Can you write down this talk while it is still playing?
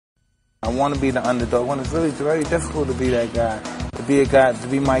want to be the underdog when it's really very difficult to be that guy. To be a guy, to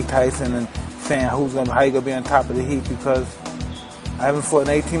be Mike Tyson and saying how you gonna be on top of the heap, because I haven't fought in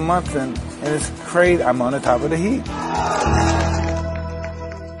 18 months and it's crazy. I'm on the top of the heap.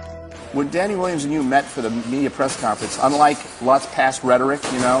 When Danny Williams and you met for the media press conference, unlike lots of past rhetoric,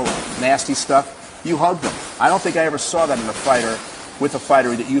 you know, nasty stuff, you hugged him. I don't think I ever saw that in a fighter, with a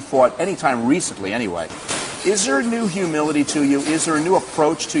fighter that you fought anytime recently anyway. Is there a new humility to you? Is there a new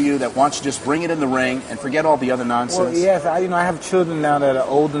approach to you that wants to just bring it in the ring and forget all the other nonsense? Well, yes, I have children now that are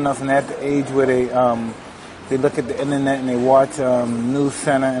old enough and at the age where they look at the internet and they watch News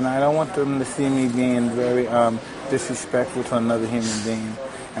Center, and I don't want them to see me being very disrespectful to another human being.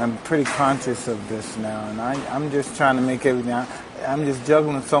 And I'm pretty conscious of this now, and I'm just trying to make everything. I'm just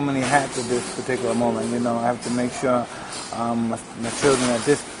juggling so many hats at this particular moment. You know, I have to make sure my children at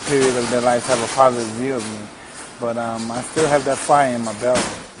this period of their life have a positive view of me. But I still have that fire in my belly.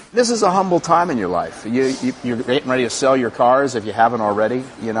 This is a humble time in your life. You're getting ready to sell your cars if you haven't already.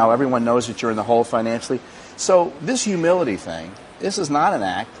 You know, everyone knows that you're in the hole financially. So this humility thing, this is not an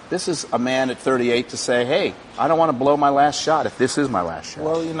act. This is a man at 38 to say, "Hey, I don't want to blow my last shot if this is my last shot."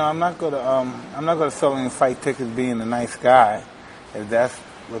 Well, you know, I'm not gonna sell any fight tickets being a nice guy, if that's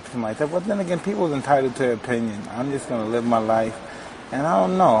what people might think. But then again, people's entitled to their opinion. I'm just gonna live my life, and I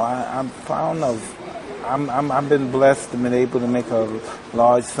don't know. I don't know. I've been blessed and been able to make a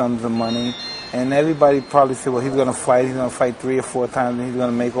large sums of money, and everybody probably said, well, he's going to fight 3 or 4 times, and he's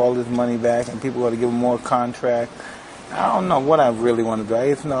going to make all this money back, and people are going to give him more contract. I don't know what I really want to do. I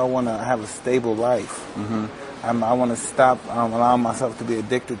just know I want to have a stable life. Mm-hmm. I want to stop allowing myself to be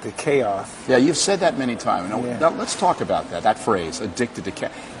addicted to chaos. Yeah, you've said that many times. Now, let's talk about that phrase, addicted to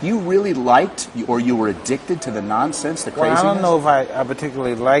chaos. You really liked, or you were addicted to the nonsense, the craziness? Well, I don't know if I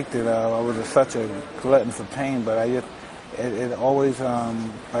particularly liked it. I was such a glutton for pain, but it always,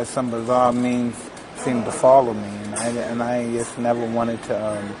 by some bizarre means, seemed to follow me. And I just never wanted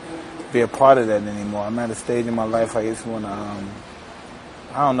to be a part of that anymore. I'm at a stage in my life I just want to...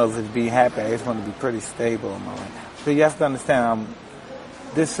 I don't know if it's be happy. I just want to be pretty stable in my life. But you have to understand,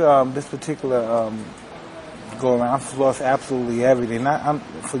 this particular go around, I've lost absolutely everything.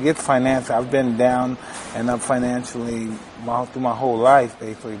 Forget finance. I've been down and up financially through my whole life,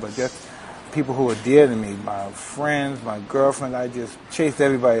 basically. But just people who are dear to me, my friends, my girlfriend, I just chased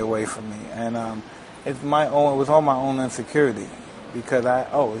everybody away from me. And it was all my own insecurity, because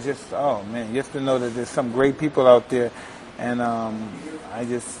just to know that there's some great people out there, and I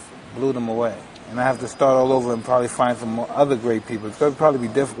just blew them away. And I have to start all over and probably find some more other great people. It's going to probably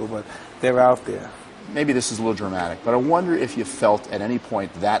be difficult, but they're out there. Maybe this is a little dramatic, but I wonder if you felt at any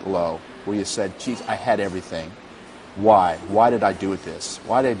point that low where you said, geez, I had everything. Why? Why did I do it this?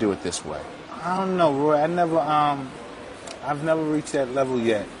 Why did I do it this way? I don't know, Roy. I've never reached that level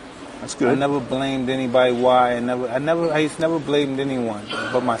yet. That's good. I never blamed anybody why. I just never blamed anyone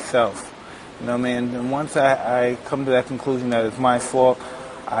but myself. You know what I mean? And once I come to that conclusion that it's my fault,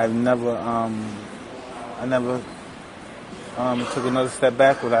 I never took another step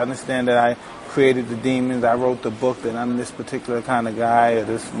backward. I understand that I created the demons. I wrote the book that I'm this particular kind of guy or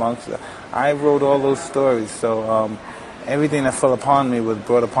this monster. I wrote all those stories. So everything that fell upon me was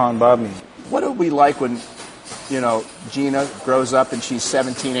brought upon by me. What would we like when, Gina grows up and she's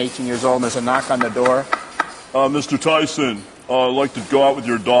 17, 18 years old and there's a knock on the door? Mr. Tyson, I'd like to go out with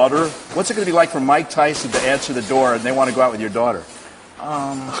your daughter. What's it going to be like for Mike Tyson to answer the door and they want to go out with your daughter?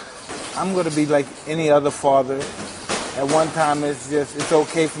 I'm going to be like any other father. At one time, it's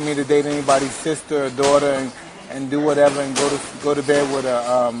okay for me to date anybody's sister or daughter and do whatever and go to bed with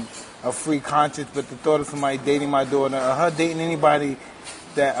a free conscience. But the thought of somebody dating my daughter, or her dating anybody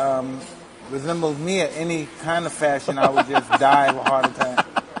that resembles me in any kind of fashion, I would just die of a heart attack.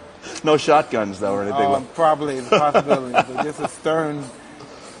 No shotguns, though, or anything? Probably, it's a possibility. But just a stern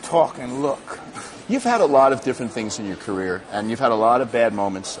talk and look. You've had a lot of different things in your career, and you've had a lot of bad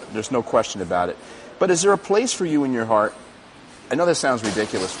moments. There's no question about it. But is there a place for you in your heart, I know this sounds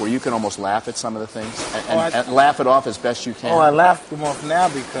ridiculous, where you can almost laugh at some of the things and laugh it off as best you can? I laugh them off now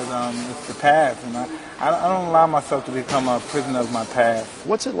because it's the past, and I don't allow myself to become a prisoner of my past.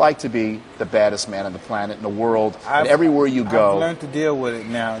 What's it like to be the baddest man on the planet, in the world, and everywhere you go? I've learned to deal with it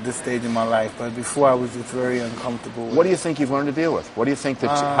now at this stage in my life, but before I was just very uncomfortable with What do you think you've learned to deal with? What do you think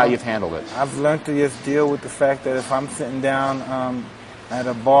how you've handled it? I've learned to just deal with the fact that if I'm sitting down at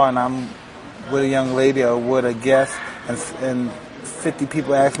a bar and I'm with a young lady or with a guest, and 50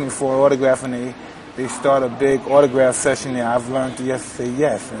 people ask me for an autograph and they start a big autograph session there, I've learned to just say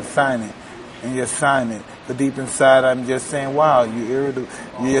yes and sign it, and just sign it. But deep inside, I'm just saying, wow, you're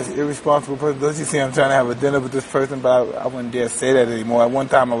just irresponsible person. Don't you see I'm trying to have a dinner with this person? But I wouldn't dare say that anymore. At one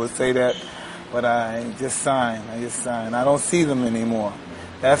time I would say that, but I just sign. I don't see them anymore.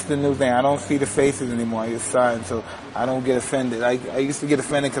 That's the new thing. I don't see the faces anymore. I just sign, so I don't get offended. I used to get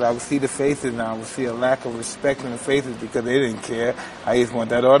offended because I would see the faces and I would see a lack of respect in the faces because they didn't care. I just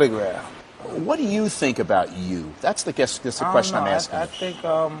want that autograph. What do you think about you? That's the question I'm asking. I think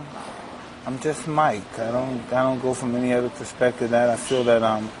I'm just Mike. I don't go from any other perspective. That I feel that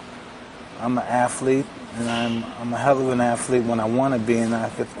I'm an athlete, and I'm a hell of an athlete when I want to be, and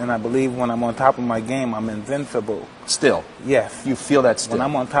I believe when I'm on top of my game, I'm invincible. Still? Yes. You feel that still? When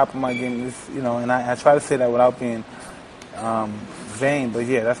I'm on top of my game, and I try to say that without being vain, but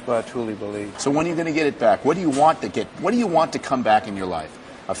yeah, that's what I truly believe. So when are you going to get it back? What do you want to get? What do you want to come back in your life?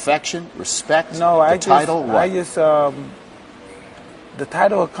 Affection, respect, title, what? The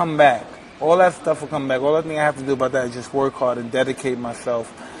title will come back. All that stuff will come back. All the thing I have to do about that is just work hard and dedicate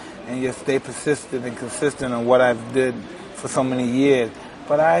myself and just stay persistent and consistent on what I've did for so many years.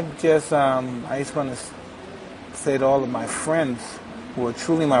 But I just want to say to all of my friends, who are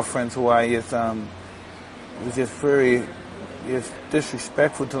truly my friends, who I was just very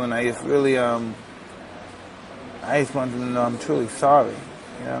disrespectful to, and I just really, I just wanted them to know I'm truly sorry.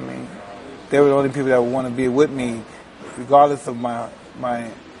 You know what I mean? They were the only people that would want to be with me, regardless of my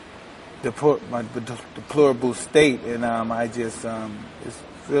deplorable state, and I just it's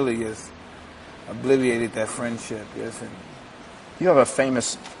really just obliterated that friendship. Yes. And you have a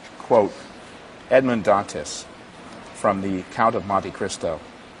famous quote, Edmond Dantes, from the Count of Monte Cristo,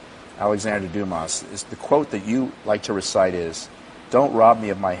 Alexander Dumas. Is the quote that you like to recite is, "Don't rob me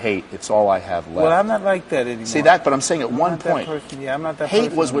of my hate. It's all I have left." Well, I'm not like that anymore. See that, but I'm saying at one point, I'm not that hate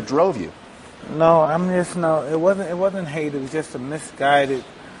person. was what drove you. No, it wasn't hate. It was just a misguided.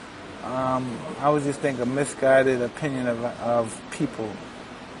 I was just thinking a misguided opinion of people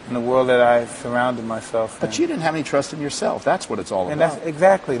in the world that I surrounded myself in. But you didn't have any trust in yourself. That's what it's all about. And that's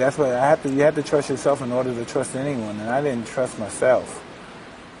what you have to trust yourself in order to trust anyone. And I didn't trust myself.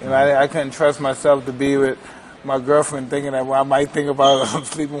 You know, I couldn't trust myself to be with my girlfriend thinking that I might think about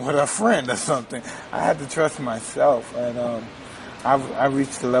sleeping with a friend or something. I had to trust myself, and I've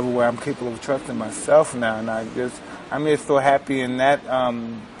reached the level where I'm capable of trusting myself now, and I'm just so happy in that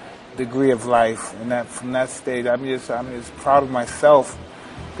degree of life, and that from that stage, I'm just proud of myself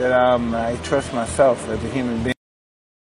that I trust myself as a human being.